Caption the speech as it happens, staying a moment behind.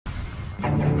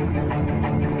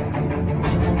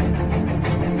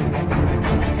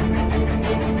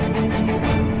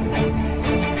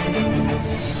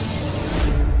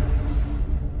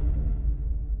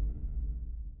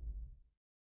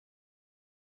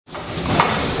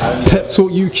Pep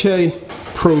Talk UK,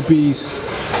 Pro Beez,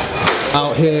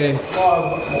 out here,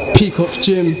 Peacock's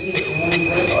Gym.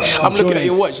 I'm looking at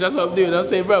your watch, that's what I'm doing. I'm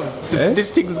saying, bro,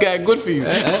 this thing's getting good for you.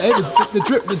 The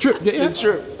drip, the drip, The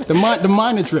drip. the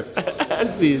minor drip. I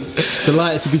see it.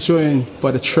 Delighted to be joined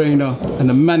by the trainer and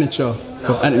the manager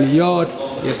of Anthony Yarde.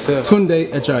 Yes, sir.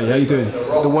 Tunde Ajayi, how you doing?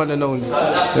 The one and only.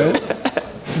 Yeah?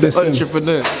 The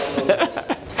entrepreneur.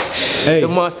 Hey, the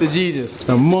master genius.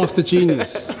 the master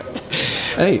genius.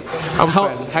 Hey, I'm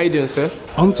fine. How you doing, sir?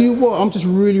 I'm doing well. I'm just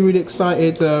really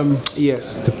excited.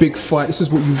 Yes. The big fight. This is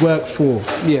what you work for.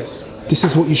 Yes. This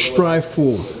is what you strive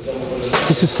for.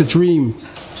 This is the dream.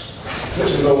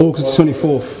 August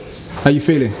 24th. How you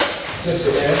feeling?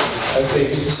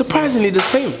 Surprisingly the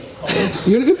same.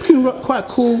 You're looking quite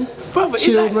cool. Brother,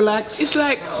 chill, relax. It's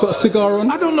like, got a cigar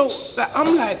on. I don't know. Like,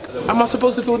 I'm like, am I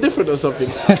supposed to feel different or something?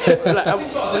 Like,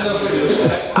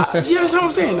 you understand what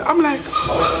I'm saying? I'm like,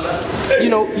 you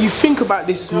know, you think about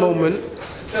this moment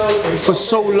for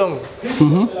so long,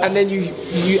 and then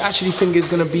you actually think it's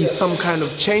gonna be some kind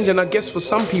of change. And I guess for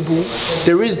some people,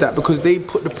 there is that because they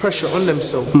put the pressure on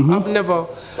themselves.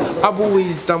 I've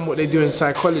always done what they do in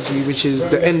psychology, which is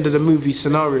the end of the movie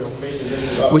scenario,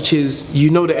 which is,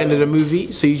 you know, the end of the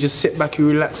movie, so you just sit back, you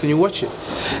relax, and you watch it.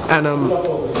 And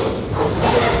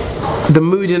the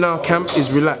mood in our camp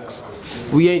is relaxed.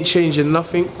 We ain't changing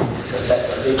nothing.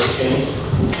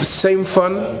 Same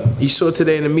fun you saw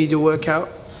today in the media workout.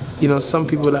 You know, some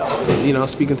people that, you know,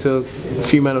 speaking to a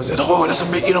few men have said, oh, that's a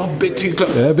bit, you know, a bit too close.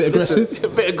 Yeah, a bit aggressive. Listen, a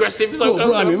bit aggressive. Go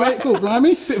blimey, mate. Go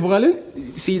blimey. Bit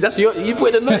violent. See, that's you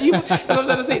put the nerve. You know what I'm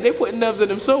trying to say? They put nerves in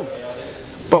themselves.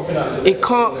 But it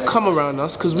can't come around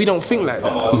us because we don't think like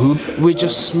that. We're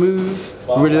just smooth,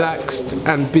 relaxed,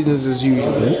 and business as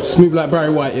usual. Yeah. Smooth like Barry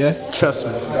White, yeah? Trust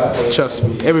me. Trust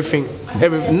me.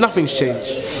 Nothing's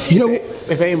changed. You know,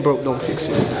 if it ain't broke, don't fix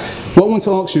it. What I want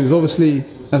to ask you is, obviously,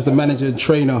 as the manager and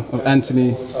trainer of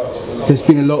Anthony, there's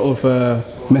been a lot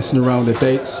of messing around the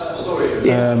dates.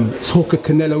 Yes. Talk of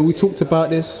Canelo, we talked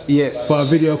about this. Yes. By a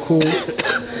video call.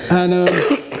 And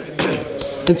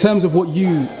in terms of what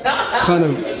you kind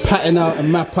of pattern out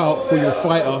and map out for your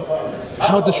fighter,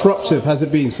 how disruptive has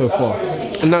it been so far?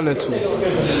 None at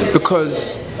all.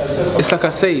 Because it's like I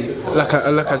say, like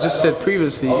I just said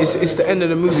previously, it's the end of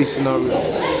the movie scenario.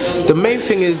 The main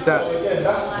thing is that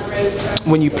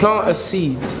when you plant a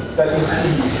seed,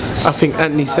 I think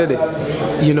Anthony said it,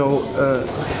 you know,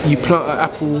 you plant an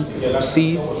apple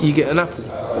seed, you get an apple.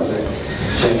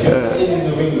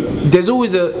 There's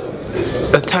always a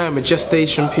time, a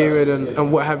gestation period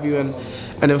and what have you, and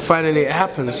then finally it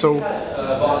happens. So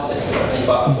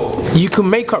you can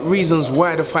make up reasons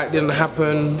why the fight didn't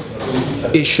happen,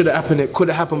 it should have happened, it could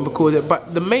have happened because of it,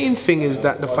 but the main thing is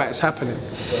that the fight's happening.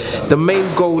 The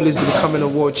main goal is becoming a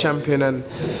world champion, and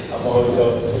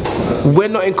we're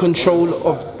not in control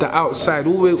of the outside.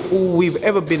 All we've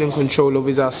ever been in control of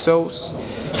is ourselves,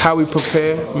 how we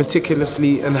prepare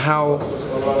meticulously and how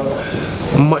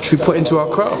much we put into our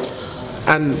craft.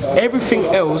 And everything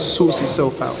else sorts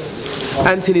itself out.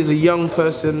 Anthony is a young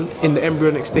person in the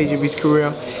embryonic stage of his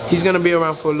career. He's going to be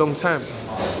around for a long time.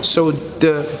 So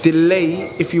the delay,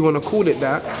 if you want to call it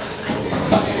that,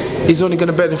 is only going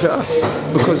to benefit us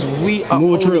because we are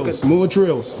more drills, more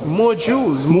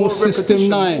system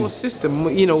 9, more system.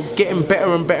 You know, getting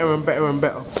better and better and better and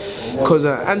better. Because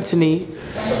Anthony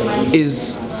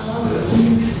is,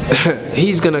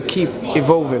 he's going to keep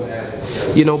evolving.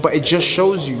 You know, but it just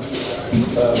shows you.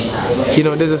 You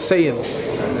know, there's a saying,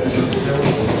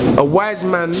 a wise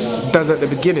man does at the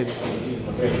beginning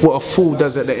what a fool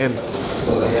does at the end.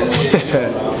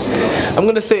 I'm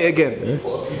gonna say it again.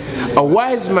 A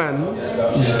wise man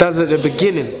does at the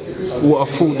beginning what a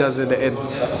fool does at the end.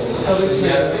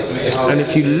 And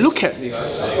if you look at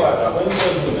this,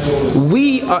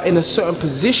 we are in a certain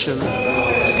position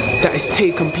that has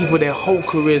taken people their whole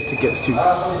careers to get to.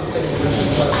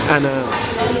 And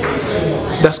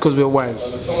that's because we're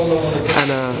wise.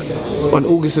 And on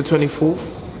August the 24th,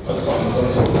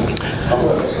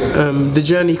 the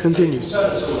journey continues.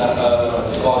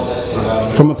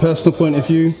 From a personal point of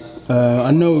view,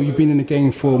 I know you've been in the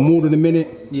game for more than a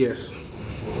minute. Yes.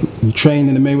 You trained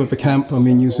in the Mayweather camp. I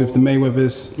mean, you was with the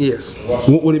Mayweathers. Yes.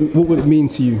 What would it mean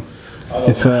to you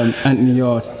if Anthony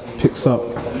Yarde picks up.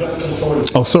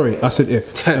 Oh, sorry, I said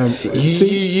if. I've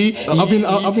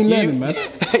been learning, man.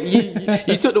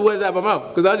 you took the words out of my mouth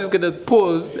because I was just gonna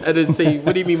pause and then say,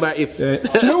 "What do you mean by if?" Do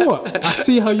you know what? I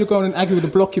see how you're going and argue with the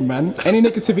blocking, man. Any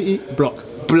negativity, block.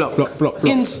 Block.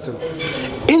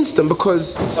 Instant.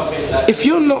 Because if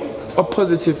you're not a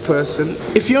positive person,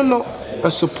 if you're not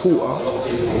a supporter,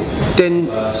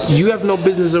 then you have no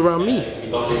business around me.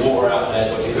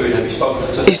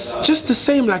 It's just the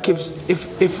same like if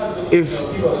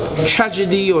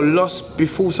tragedy or loss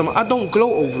befalls someone, I don't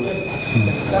gloat over it.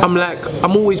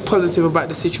 I'm always positive about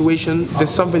the situation. There's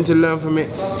something to learn from it.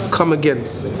 Come again.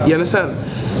 You understand?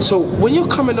 So when you're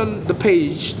coming on the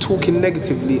page talking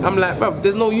negatively, I'm like, bruv,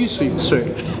 there's no use for you.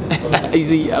 Sorry. You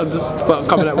see, I'll just start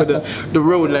coming up with the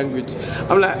road language.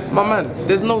 I'm like, my man,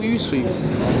 there's no use for you.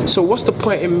 So what's the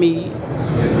point in me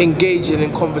engaging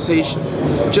in conversation?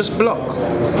 Just block.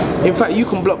 In fact, you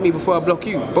can block me before I block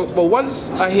you. But once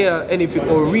I hear anything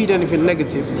or read anything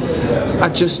negative, I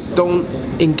just don't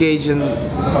engage in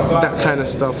that kind of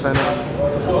stuff. And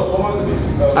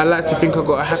I like to think I've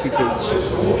got a happy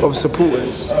page of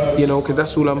supporters, you know, because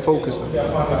that's all I'm focused on.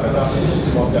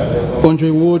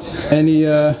 Andre Ward, any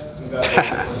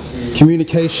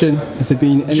communication? Has there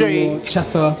been any more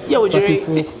chatter? Yo,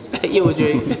 Dre. Yo,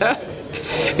 Dre.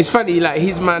 It's funny, like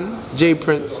his man, J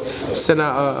Prince, sent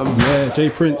out yeah, J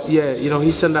Prince. Yeah, you know,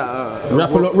 he sent out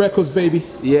Rap a Lot Records, baby.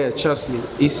 Yeah, trust me.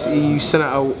 He sent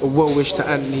out a well wish to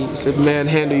Anthony. He said, man,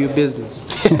 handle your business.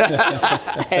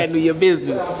 Handle your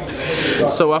business.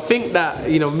 So I think that,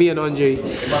 you know, me and Andre,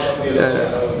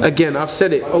 again, I've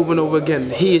said it over and over again,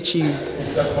 he achieved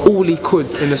all he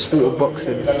could in the sport of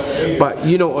boxing. But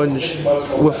you know, Andre,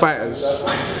 we're fighters.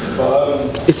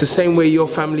 It's the same way your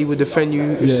family would defend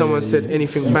you if someone said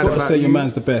anything bad about you. You've got to say your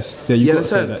man's the best. Yeah, you've got to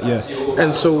say that, yeah.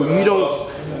 And so you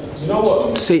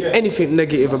don't say anything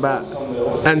negative about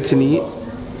Anthony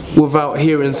without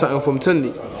hearing something from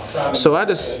Tunde. So I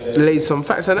just laid some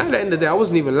facts, and at the end of the day, I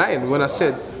wasn't even lying when I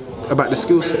said about the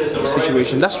skill set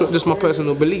situation. That's just my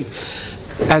personal belief.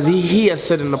 As he has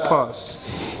said in the past,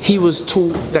 he was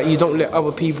taught that you don't let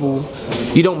other people,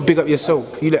 you don't big up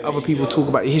yourself, you let other people talk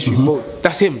about your history. But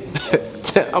that's him.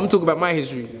 I'm talking about my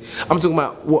history. I'm talking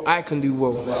about what I can do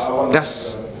well.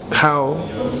 That's how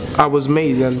I was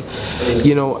made, and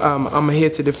you know, I'm here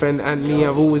to defend Anthony.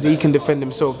 He can defend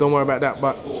himself, don't worry about that,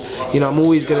 but you know, I'm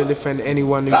always going to defend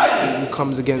anyone who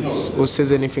comes against or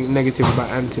says anything negative about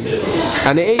Anthony.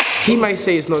 And he may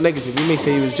say it's not negative, he may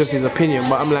say it was just his opinion,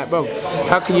 but I'm like, bro,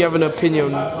 how can you have an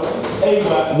opinion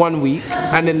 1 week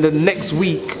and then the next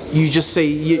week you just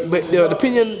say, but the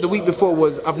opinion the week before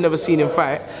was I've never seen him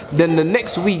fight, then the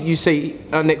next week you say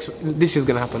this is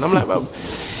going to happen. I'm like, bro,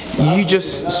 you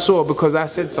just saw because I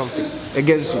said something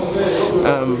against you.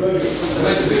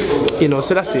 You know,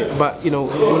 so that's it. But you know,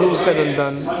 when all said and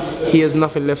done, he has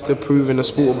nothing left to prove in the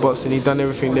sport of boxing. He's done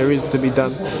everything there is to be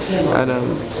done, and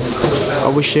I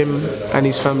wish him and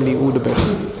his family all the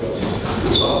best.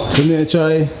 Tunde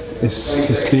Ajayi,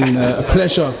 it's been a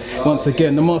pleasure once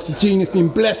again. The Master Genius been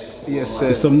blessed. Yes, sir.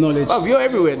 With some knowledge. Oh, you're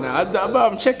everywhere now.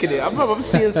 I'm checking it. I'm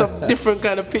seeing some different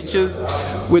kind of pictures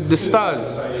with the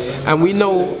stars, and we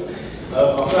know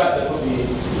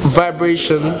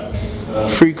vibration,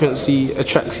 frequency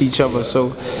attracts each other.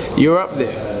 So you're up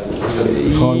there.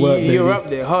 Hard work, baby. You're up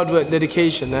there. Hard work,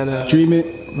 dedication, and dream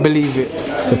it, believe it,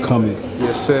 become it.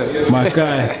 Yes, sir. My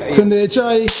guy, Tunde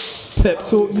Ajayi, Pep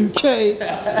Talk UK.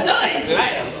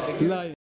 Nice.